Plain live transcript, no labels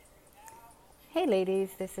Hey ladies,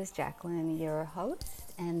 this is Jacqueline, your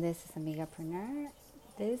host, and this is Amigapreneur.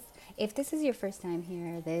 If this is your first time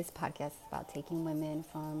here, this podcast is about taking women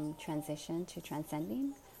from transition to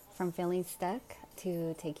transcending, from feeling stuck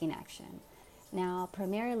to taking action. Now,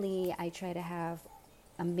 primarily, I try to have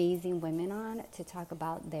amazing women on to talk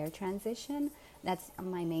about their transition. That's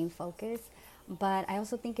my main focus. But I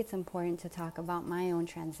also think it's important to talk about my own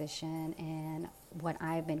transition and what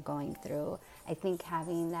I've been going through. I think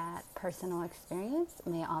having that personal experience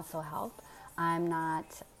may also help. I'm not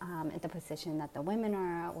at the position that the women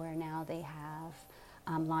are, where now they have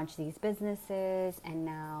launched these businesses and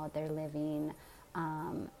now they're living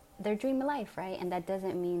their dream life, right? And that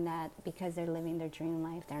doesn't mean that because they're living their dream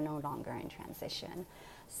life, they're no longer in transition.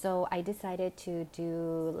 So I decided to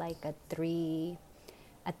do like a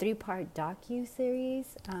three-part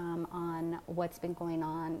docu-series on what's been going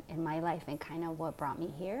on in my life and kind of what brought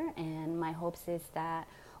me here. And my hopes is that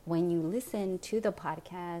when you listen to the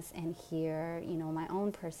podcast and hear, my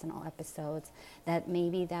own personal episodes, that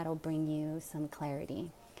maybe that'll bring you some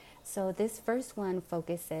clarity. So this first one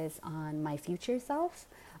focuses on my future self,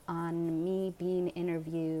 on me being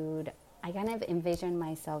interviewed. I kind of envision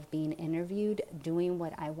myself being interviewed, doing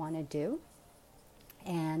what I want to do.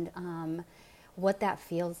 And what that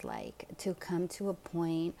feels like to come to a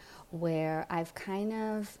point where I've kind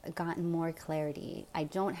of gotten more clarity. I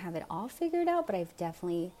don't have it all figured out, but I've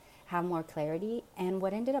definitely have more clarity. And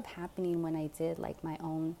what ended up happening when I did like my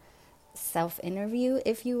own self-interview,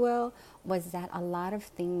 if you will, was that a lot of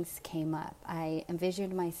things came up. I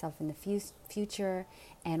envisioned myself in the future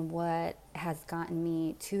and what has gotten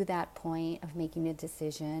me to that point of making a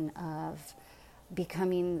decision of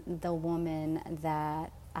becoming the woman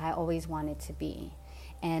that I always wanted to be.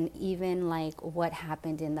 And even like what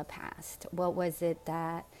happened in the past. What was it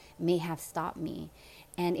that may have stopped me?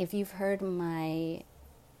 And if you've heard my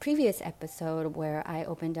previous episode where I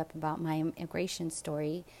opened up about my immigration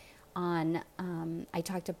story, I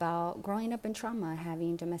talked about growing up in trauma,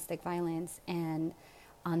 having domestic violence. And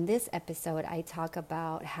on this episode, I talk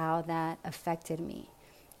about how that affected me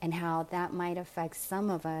and how that might affect some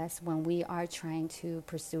of us when we are trying to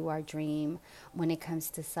pursue our dream when it comes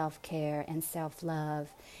to self-care and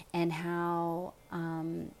self-love, and how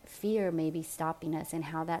fear may be stopping us, and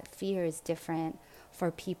how that fear is different for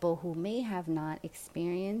people who may have not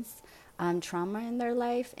experienced trauma in their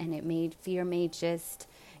life, and fear may just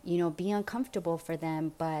be uncomfortable for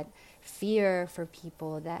them. But fear for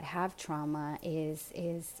people that have trauma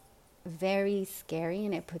is very scary,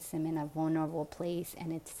 and it puts them in a vulnerable place,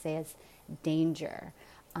 and it says danger.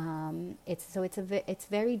 It's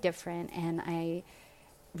very different, and I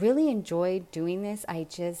really enjoyed doing this.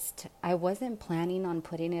 I wasn't planning on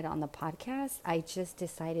putting it on the podcast. I just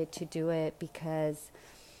decided to do it because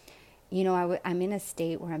I'm in a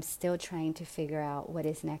state where I'm still trying to figure out what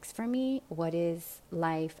is next for me. What is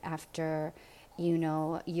life after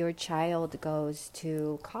your child goes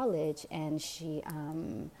to college and she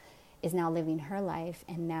is now living her life,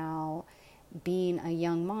 and now being a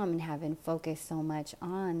young mom and having focused so much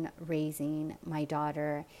on raising my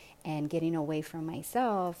daughter and getting away from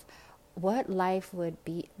myself, what life would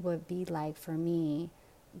be like for me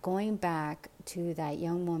going back to that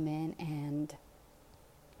young woman and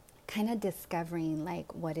kind of discovering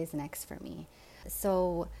like what is next for me.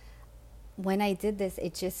 So when I did this,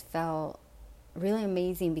 it just felt really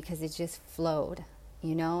amazing because it just flowed,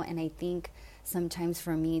 and I think sometimes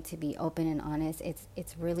for me to be open and honest,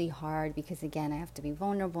 it's really hard because, again, I have to be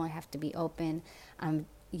vulnerable. I have to be open.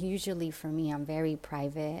 Usually for me, I'm very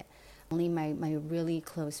private. Only my really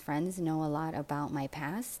close friends know a lot about my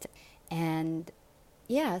past. And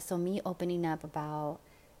yeah, so me opening up about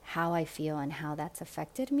how I feel and how that's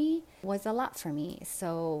affected me was a lot for me.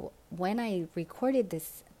 So when I recorded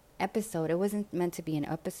this episode, it wasn't meant to be an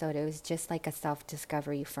episode. It was just like a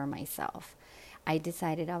self-discovery for myself. I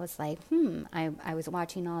decided, I was like, I was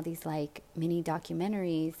watching all these like mini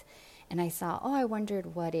documentaries, and I saw, I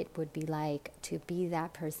wondered what it would be like to be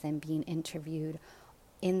that person being interviewed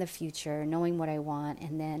in the future, knowing what I want,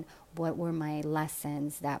 and then what were my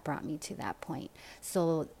lessons that brought me to that point.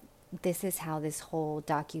 So this is how this whole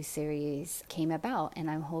docu-series came about, and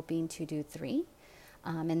I'm hoping to do 3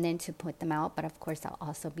 and then to put them out. But of course, I'll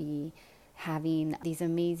also be having these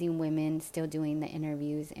amazing women still doing the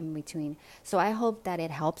interviews in between. So I hope that it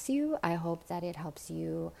helps you. I hope that it helps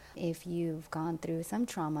you if you've gone through some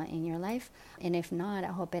trauma in your life. And if not, I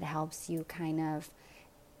hope it helps you kind of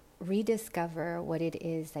rediscover what it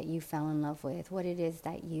is that you fell in love with, what it is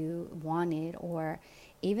that you wanted, or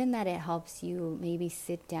even that it helps you maybe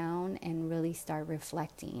sit down and really start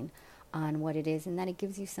reflecting on what it is, and that it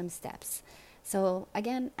gives you some steps. So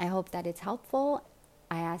again, I hope that it's helpful.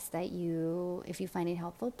 I ask that you, if you find it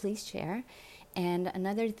helpful, please share. And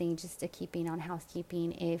another thing, just to keeping on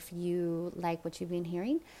housekeeping, if you like what you've been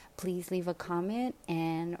hearing, please leave a comment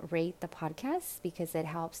and rate the podcast because it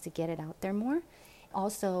helps to get it out there more.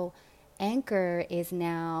 Also, Anchor is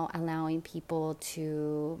now allowing people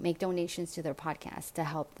to make donations to their podcast to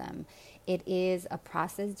help them. It is a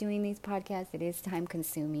process doing these podcasts. It is time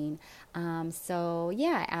consuming. So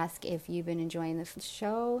yeah, ask if you've been enjoying the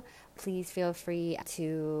show. Please feel free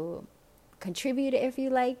to contribute if you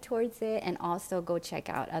like towards it, and also go check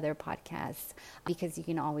out other podcasts because you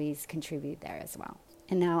can always contribute there as well.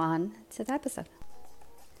 And now on to the episode.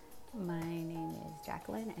 My name is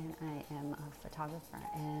Jacqueline, and I am a photographer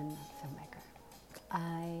and filmmaker.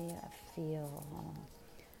 I feel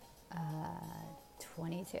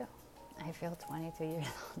 22. I feel 22 years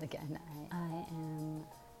old again. I am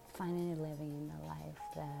finally living the life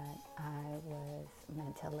that I was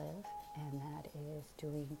meant to live, and that is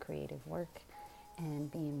doing creative work and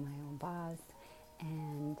being my own boss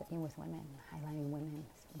and being with women, highlighting women,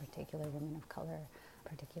 in particular women of color,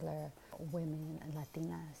 particular women,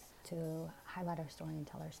 Latinas, to highlight our story and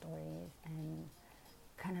tell our stories and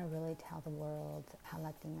kind of really tell the world how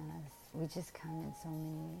Latinas, we just come in so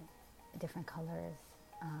many different colors,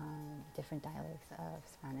 different dialects of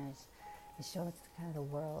Spanish. It shows kind of the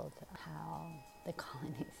world how the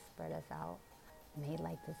colonies spread us out, made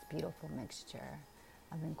like this beautiful mixture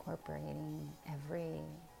of incorporating every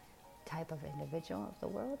type of individual of the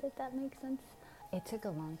world, if that makes sense. It took a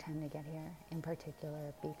long time to get here, in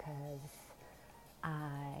particular because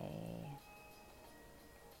I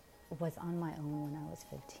was on my own when I was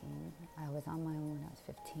 15. I was on my own when I was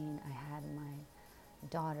 15. I had my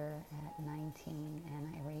daughter at 19,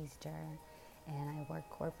 and I raised her, and I worked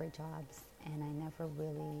corporate jobs, and I never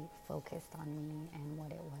really focused on me and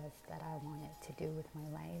what it was that I wanted to do with my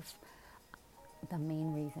life. The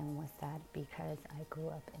main reason was that because I grew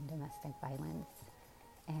up in domestic violence,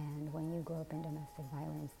 and when you grow up in domestic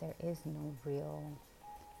violence, there is no real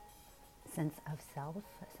sense of self,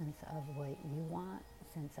 sense of what you want,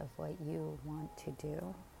 sense of what you want to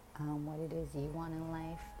do, what it is you want in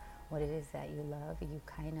life, what it is that you love. You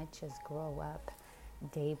kind of just grow up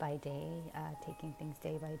day by day, taking things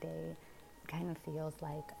day by day. Kind of feels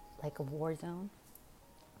like a war zone.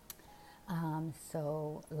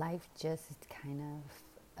 So life just kind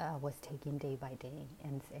of was taken day by day,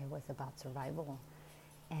 and it was about survival.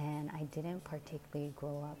 And I didn't particularly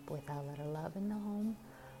grow up with a lot of love in the home,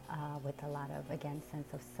 with a lot of, again, sense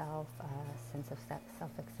of self, sense of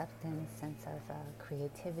self-acceptance, sense of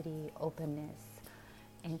creativity, openness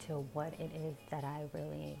into what it is that I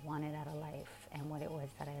really wanted out of life and what it was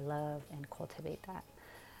that I love, and cultivate that.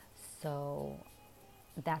 So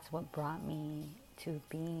that's what brought me to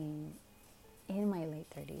being in my late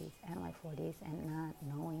 30s and my 40s and not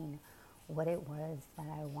knowing what it was that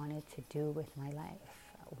I wanted to do with my life,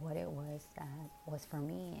 what it was that was for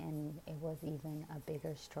me. And it was even a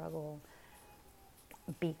bigger struggle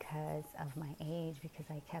because of my age, because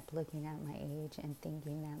I kept looking at my age and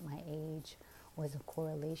thinking that my age was a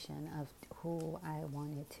correlation of who I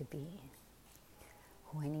wanted to be,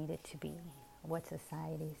 who I needed to be, what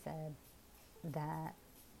society said that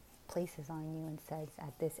places on you and says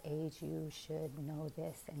at this age you should know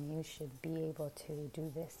this, and you should be able to do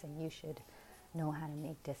this, and you should know how to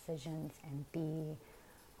make decisions and be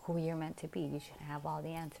who you're meant to be. You should have all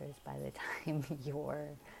the answers by the time you're,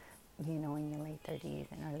 in your late 30s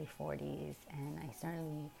and early 40s. And I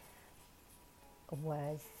certainly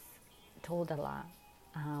was told a lot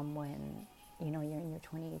when, you're in your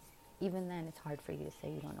 20s. Even then, it's hard for you to say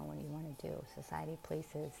you don't know what you want to do. Society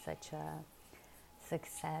places such a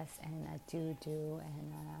success and a do,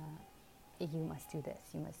 and you must do this,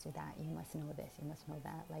 you must do that, you must know this, you must know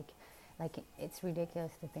that. Like it's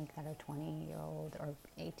ridiculous to think that a 20-year-old or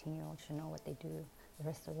 18-year-old should know what they do the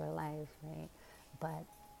rest of their life, right? But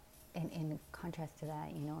in contrast to that,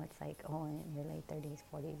 it's like, oh, in your late 30s,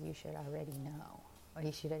 40s, you should already know, or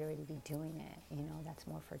you should already be doing it. That's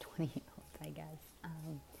more for 20-year-olds, I guess.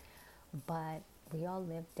 But we all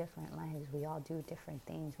live different lives. We all do different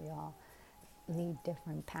things. We all lead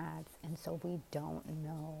different paths, and so we don't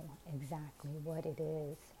know exactly what it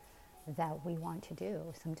is that we want to do.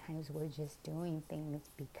 Sometimes we're just doing things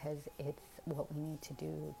because it's what we need to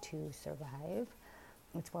do to survive.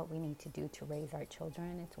 It's what we need to do to raise our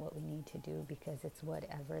children. It's what we need to do because it's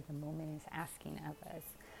whatever the moment is asking of us.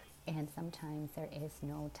 And sometimes there is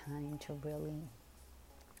no time to really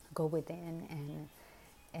go within,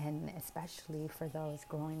 and especially for those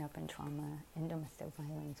growing up in trauma and domestic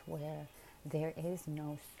violence, where there is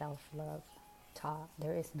no self-love. taught.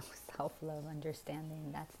 There is no self-love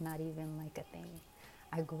understanding. That's not even like a thing.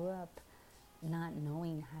 I grew up not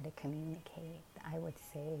knowing how to communicate. I would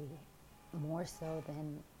say more so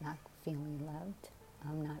than not feeling loved.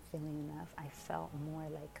 I'm not feeling enough. I felt more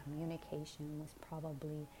like communication was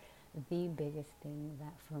probably the biggest thing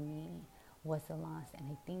that for me was a loss. And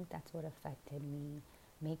I think that's what affected me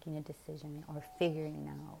making a decision or figuring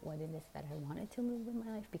out what it is that I wanted to move in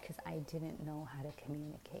my life, because I didn't know how to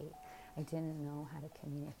communicate. I didn't know how to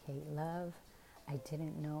communicate love. I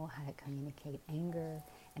didn't know how to communicate anger.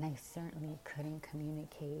 And I certainly couldn't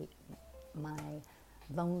communicate my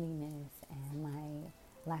loneliness and my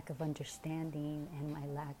lack of understanding and my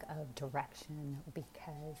lack of direction,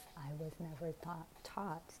 because I was never taught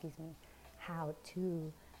how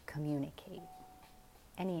to communicate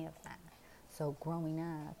any of that. So growing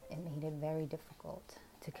up, it made it very difficult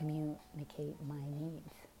to communicate my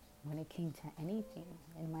needs when it came to anything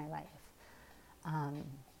in my life.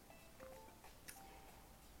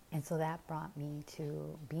 And so that brought me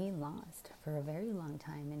to being lost for a very long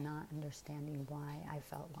time and not understanding why I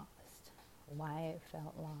felt lost. Why I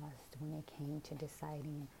felt lost when it came to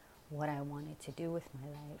deciding what I wanted to do with my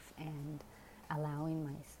life and allowing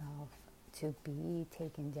myself to be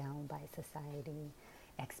taken down by society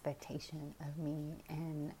expectation of me,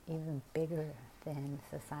 and even bigger than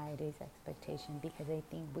society's expectation, because I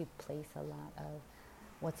think we place a lot of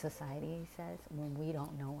what society says when we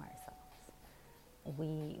don't know ourselves.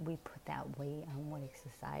 We put that weight on what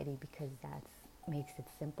is society because that makes it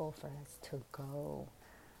simple for us to go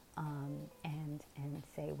and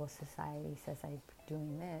say, well, society says I'm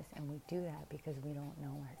doing this, and we do that because we don't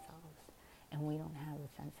know ourselves, and we don't have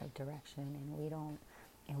a sense of direction,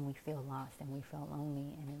 and we feel lost, and we feel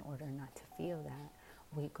lonely, and in order not to feel that,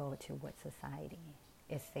 we go to what society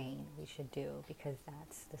is saying we should do, because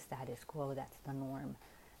that's the status quo, that's the norm,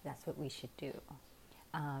 that's what we should do.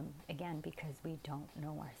 Again, because we don't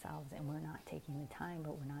know ourselves, and we're not taking the time,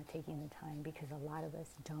 but we're not taking the time because a lot of us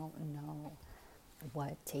don't know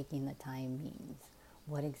what taking the time means.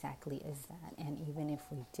 What exactly is that? And even if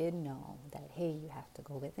we did know that, hey, you have to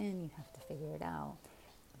go within, you have to figure it out,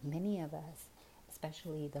 many of us,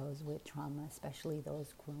 especially those with trauma, especially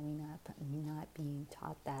those growing up not being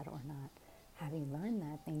taught that or not having learned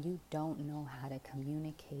that, then you don't know how to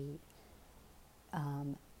communicate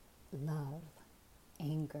love,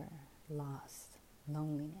 anger, loss,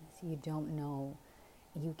 loneliness. You don't know.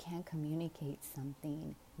 You can't communicate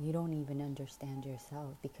something you don't even understand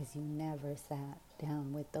yourself, because you never sat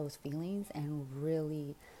down with those feelings and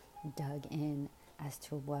really dug in as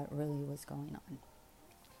to what really was going on.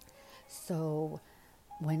 So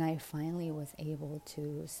when I finally was able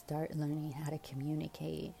to start learning how to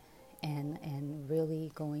communicate and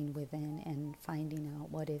really going within and finding out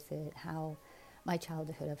what is it, how my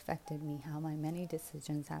childhood affected me, how my many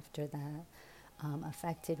decisions after that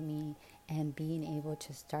affected me, and being able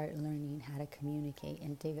to start learning how to communicate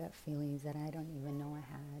and dig up feelings that I don't even know I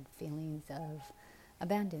had, feelings of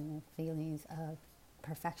abandonment, feelings of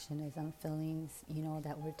perfectionism, feelings,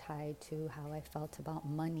 that were tied to how I felt about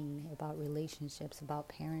money, about relationships, about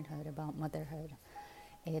parenthood, about motherhood.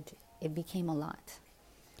 It became a lot.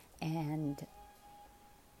 And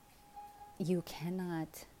you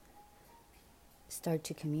cannot start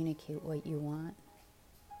to communicate what you want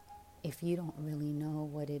if you don't really know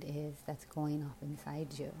what it is that's going off inside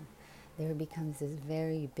you. There becomes this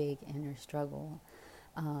very big inner struggle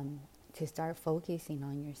to start focusing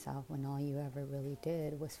on yourself when all you ever really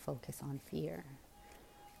did was focus on fear.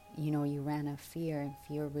 You ran a fear, and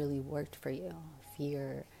fear really worked for you.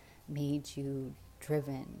 Fear made you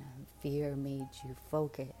driven. Fear made you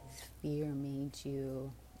focus. Fear made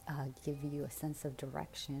you give you a sense of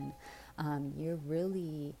direction. You're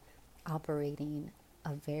really operating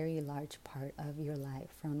a very large part of your life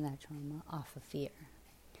from that trauma off of fear.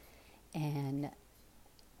 And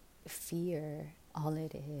fear, all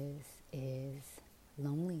it is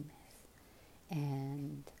loneliness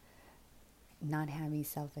and not having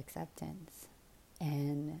self-acceptance.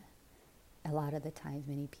 And a lot of the times,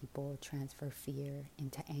 many people transfer fear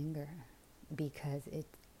into anger because it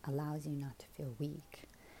allows you not to feel weak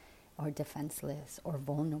or defenseless or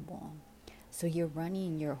vulnerable. So you're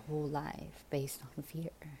running your whole life based on fear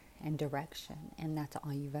and direction, and that's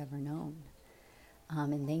all you've ever known.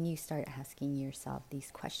 And then you start asking yourself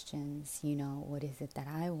these questions, what is it that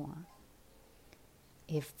I want?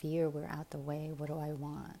 If fear were out the way, what do I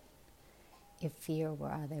want? If fear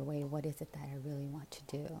were out the way, what is it that I really want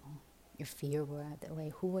to do? If fear were out the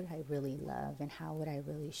way, who would I really love, and how would I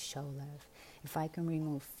really show love? If I can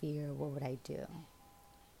remove fear, what would I do?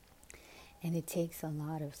 And it takes a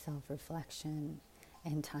lot of self-reflection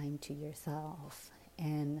and time to yourself.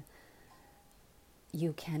 And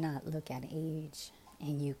you cannot look at age,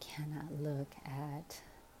 and you cannot look at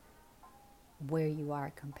where you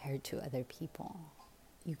are compared to other people.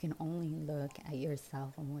 You can only look at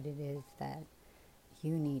yourself and what it is that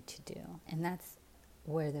you need to do. And that's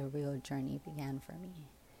where the real journey began for me,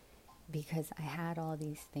 because I had all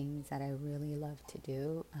these things that I really love to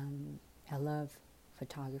do. I love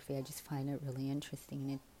photography. I just find it really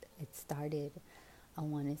interesting. It started, I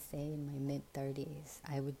want to say, in my mid-30s.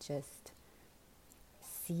 I would just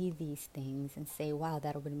see these things and say, wow,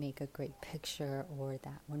 that would make a great picture, or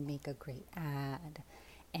that would make a great ad.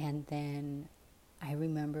 And then I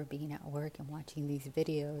remember being at work and watching these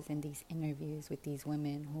videos and these interviews with these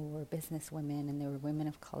women who were business women, and they were women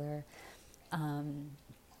of color. I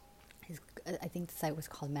think the site was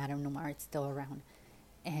called Madame Noir. It's still around.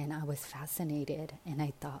 And I was fascinated, and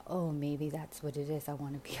I thought, oh, maybe that's what it is. I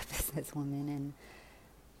want to be a businesswoman.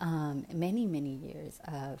 And many, many years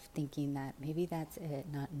of thinking that maybe that's it,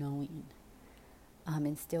 not knowing.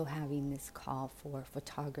 And still having this call for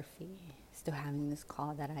photography, still having this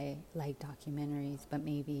call that I like documentaries, but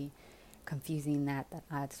maybe confusing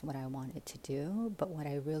that's what I wanted to do. But what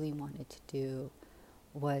I really wanted to do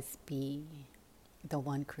was be the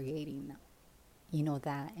one creating them,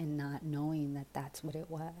 that, and not knowing that that's what it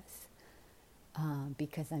was.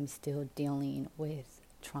 Because I'm still dealing with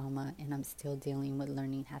trauma, and I'm still dealing with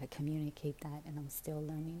learning how to communicate that, and I'm still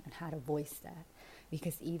learning how to voice that.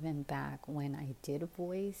 Because even back when I did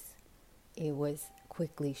voice, it was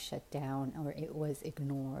quickly shut down, or it was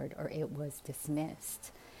ignored, or it was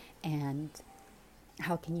dismissed. And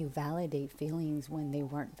how can you validate feelings when they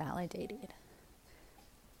weren't validated?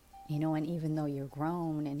 And even though you're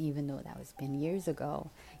grown, and even though that was been years ago,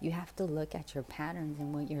 you have to look at your patterns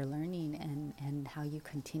and what you're learning, and how you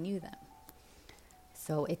continue them.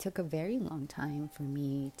 So it took a very long time for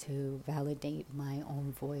me to validate my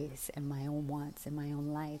own voice and my own wants and my own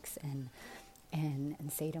likes, and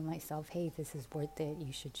say to myself, hey, this is worth it.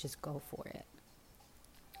 You should just go for it.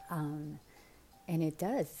 And it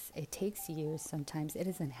does. It takes years sometimes. It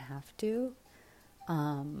doesn't have to.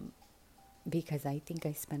 Because I think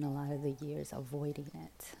I spent a lot of the years avoiding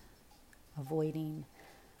it. Avoiding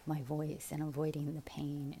my voice, and avoiding the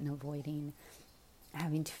pain, and avoiding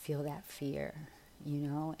having to feel that fear.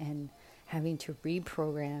 And having to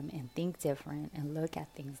reprogram and think different and look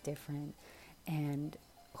at things different. And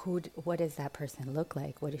what does that person look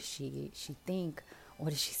like? What does she think? What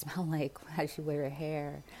does she smell like? How does she wear her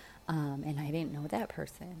hair? And I didn't know that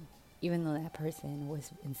person, even though that person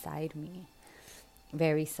was inside me,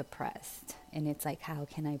 very suppressed. And it's like, how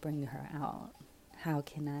can I bring her out? How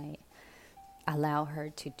can I allow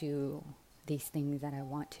her to do these things that I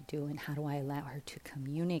want to do, and how do I allow her to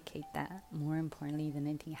communicate that? More importantly than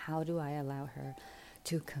anything, how do I allow her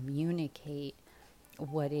to communicate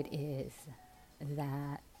what it is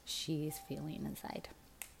that she's feeling inside?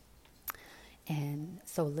 And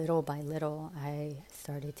so little by little, I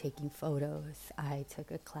started taking photos. I took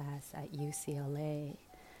a class at UCLA.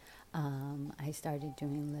 I started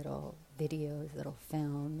doing little videos, little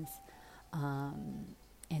films,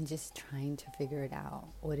 and just trying to figure it out,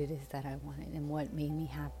 what it is that I wanted, and what made me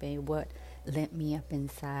happy, what lit me up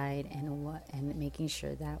inside, and making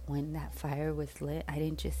sure that when that fire was lit, I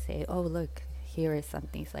didn't just say, oh, look, here is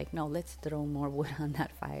something. It's like, no, let's throw more wood on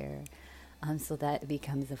that fire, so that it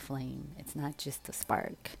becomes a flame. It's not just a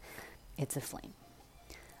spark, it's a flame.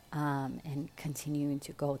 And continuing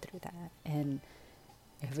to go through that. And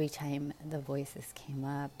every time the voices came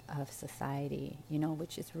up of society,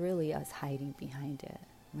 which is really us hiding behind it,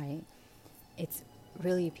 right? It's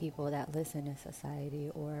really people that listen to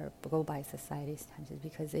society or go by society's standards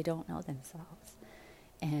because they don't know themselves.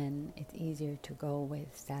 And it's easier to go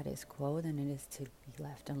with status quo than it is to be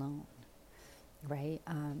left alone, right?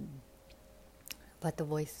 But the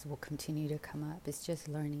voices will continue to come up. It's just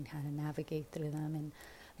learning how to navigate through them, and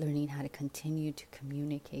learning how to continue to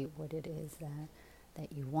communicate what it is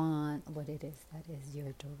that you want, what it is that is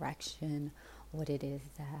your direction, what it is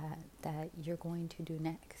that you're going to do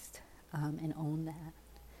next, and own that.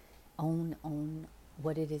 Own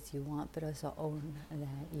what it is you want, but also own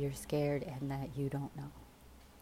that you're scared and that you don't know.